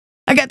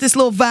I got this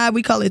little vibe.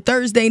 We call it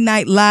Thursday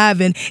Night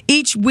Live. And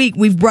each week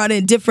we've brought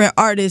in different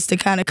artists to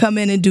kind of come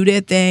in and do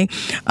their thing.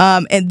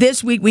 And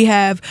this week we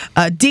have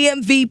a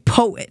DMV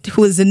poet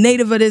who is a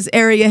native of this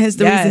area. Hence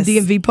the reason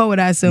DMV poet,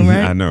 I assume,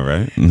 right? I know,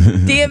 right?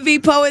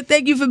 DMV poet,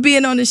 thank you for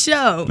being on the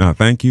show. No,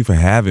 thank you for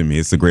having me.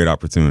 It's a great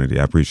opportunity.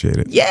 I appreciate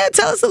it. Yeah,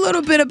 tell us a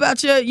little bit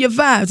about your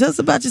vibe. Tell us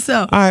about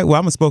yourself. All right, well,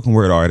 I'm a spoken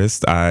word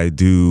artist. I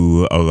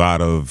do a lot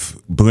of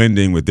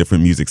blending with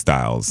different music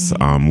styles.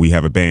 We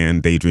have a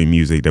band, Daydream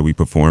Music, that we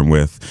perform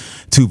with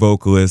 2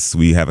 vocalists.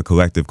 We have a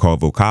collective called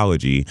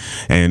Vocology,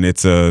 and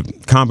it's a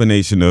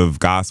combination of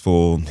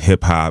gospel,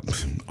 hip-hop,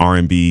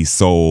 R&B,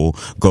 soul,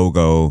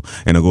 go-go,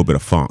 and a little bit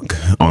of funk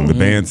on the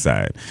band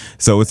side.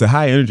 So it's a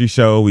high-energy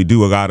show. We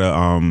do a lot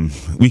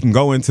of, we can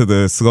go into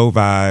the slow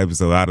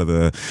vibes, a lot of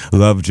the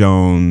Love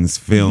Jones,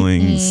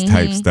 feelings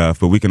type stuff,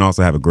 but we can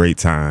also have a great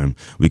time.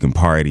 We can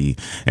party,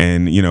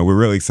 and, you know, we're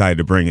really excited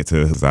to bring it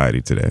to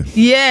society today.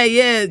 Yeah.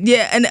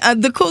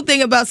 And the cool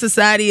thing about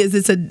society is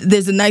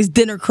there's a nice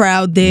dinner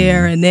crowd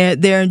there, and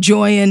they're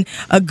enjoying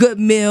a good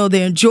meal,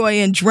 they're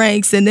enjoying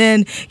drinks, and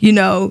then, you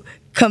know,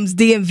 comes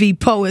DMV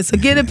Poet. So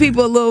give the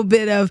people a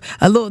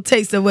little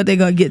taste of what they're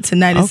gonna get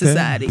tonight in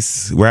society.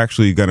 We're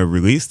actually gonna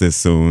release this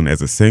soon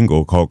as a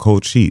single called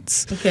Cold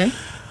Sheets. Okay.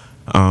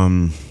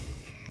 I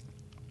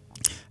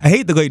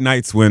hate the late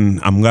nights when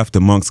I'm left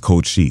amongst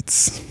cold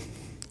sheets.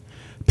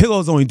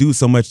 Pillows only do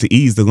so much to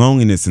ease the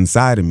loneliness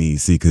inside of me,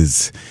 see,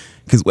 cause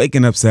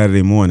waking up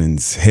Saturday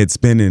mornings, head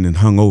spinning and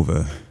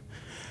hungover,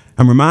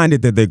 I'm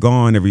reminded that they're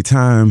gone every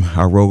time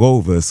I roll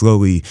over,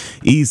 slowly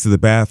ease to the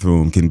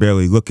bathroom, can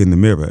barely look in the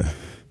mirror.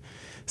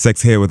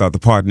 Sex here without the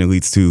partner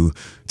leads to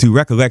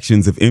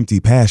recollections of empty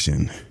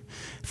passion.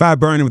 Fire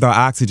burning without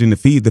oxygen to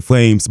feed the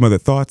flame, smother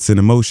thoughts and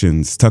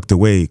emotions tucked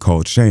away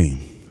called shame.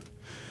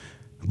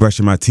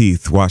 Brushing my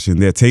teeth, washing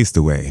their taste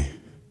away.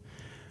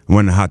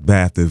 One hot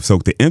bath to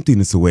soak the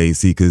emptiness away,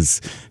 see,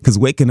 cause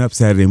waking up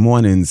Saturday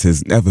mornings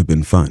has never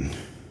been fun.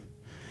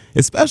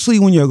 Especially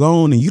when you're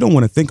alone and you don't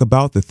want to think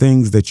about the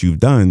things that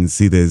you've done.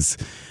 See, there's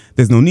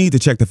no need to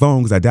check the phone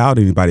because I doubt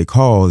anybody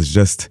calls.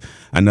 Just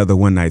another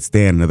one-night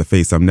stand, another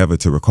face I'm never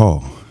to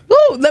recall.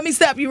 Ooh, let me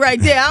stop you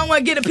right there. I don't want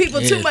to get the people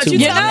too much. You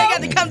tell them they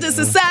got to come to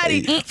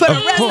society for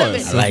the rest of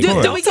it. Like,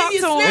 do we give you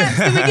snaps?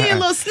 Do we give you a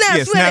little snaps?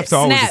 Yeah, snaps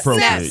are always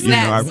appropriate. You know,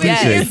 I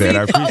appreciate that.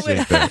 I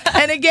appreciate that.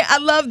 And again, I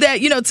love that.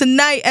 You know,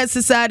 tonight at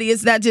Society,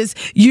 it's not just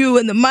you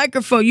and the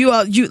microphone. You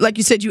like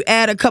you said, you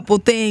add a couple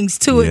things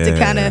to it to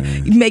kind of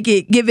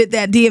give it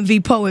that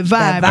DMV poet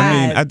vibe. I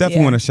mean, I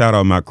definitely want to shout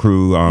out my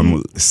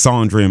crew,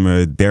 Song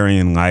Dreamer,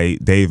 Darian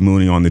Light, Dave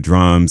Mooney on the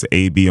drums,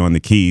 AB on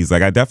the keys.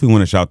 Like, I definitely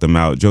want to shout them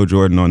out. Joe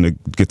Jordan on the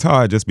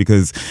guitar, just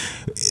because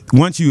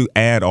once you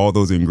add all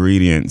those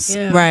ingredients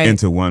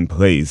into one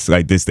place,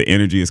 like this, the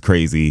energy is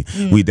crazy.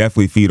 We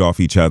definitely feed off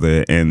each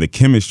other, and the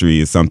chemistry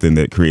is something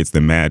that creates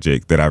the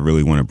magic that I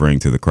really want to bring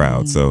to the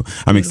crowd. So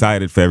I'm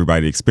excited for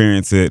everybody to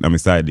experience it. I'm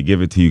excited to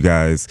give it to you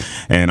guys,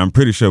 and I'm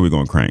pretty sure we're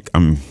going to crank.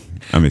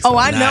 I'm excited. Oh,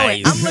 I know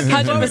it. I'm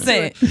looking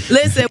 100%.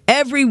 Listen,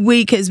 every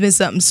week has been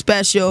something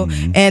special,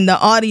 and the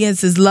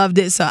audience has loved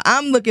it. So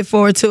I'm looking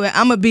forward to it.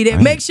 I'm going to be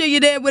there. Make sure you're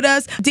there with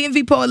us.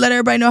 DMV Poet, let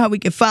everybody know how we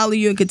can follow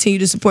you and continue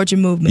to support your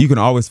movement. You can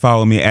always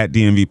follow me at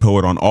DMV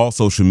Poet on all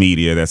social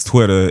media. That's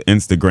Twitter,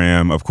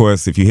 Instagram. Of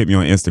course, if you hit me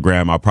on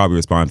Instagram, I'll probably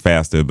respond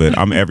faster, but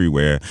I'm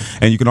everywhere.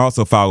 And you can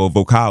also follow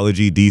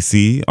Vocology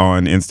DC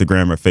on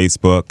Instagram or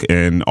Facebook,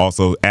 and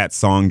also at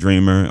Song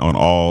Dreamer on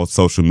all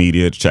social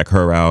media to check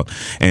her out.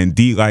 And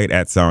D-Light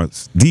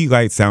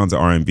Sounds of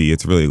R&B.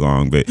 It's really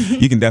long, but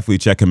you can definitely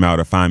check him out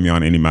or find me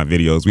on any of my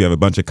videos. We have a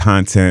bunch of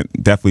content.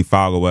 Definitely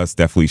follow us.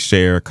 Definitely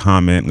share,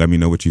 comment. Let me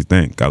know what you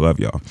think. I love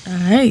y'all. All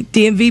right,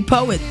 DMV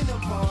Poet.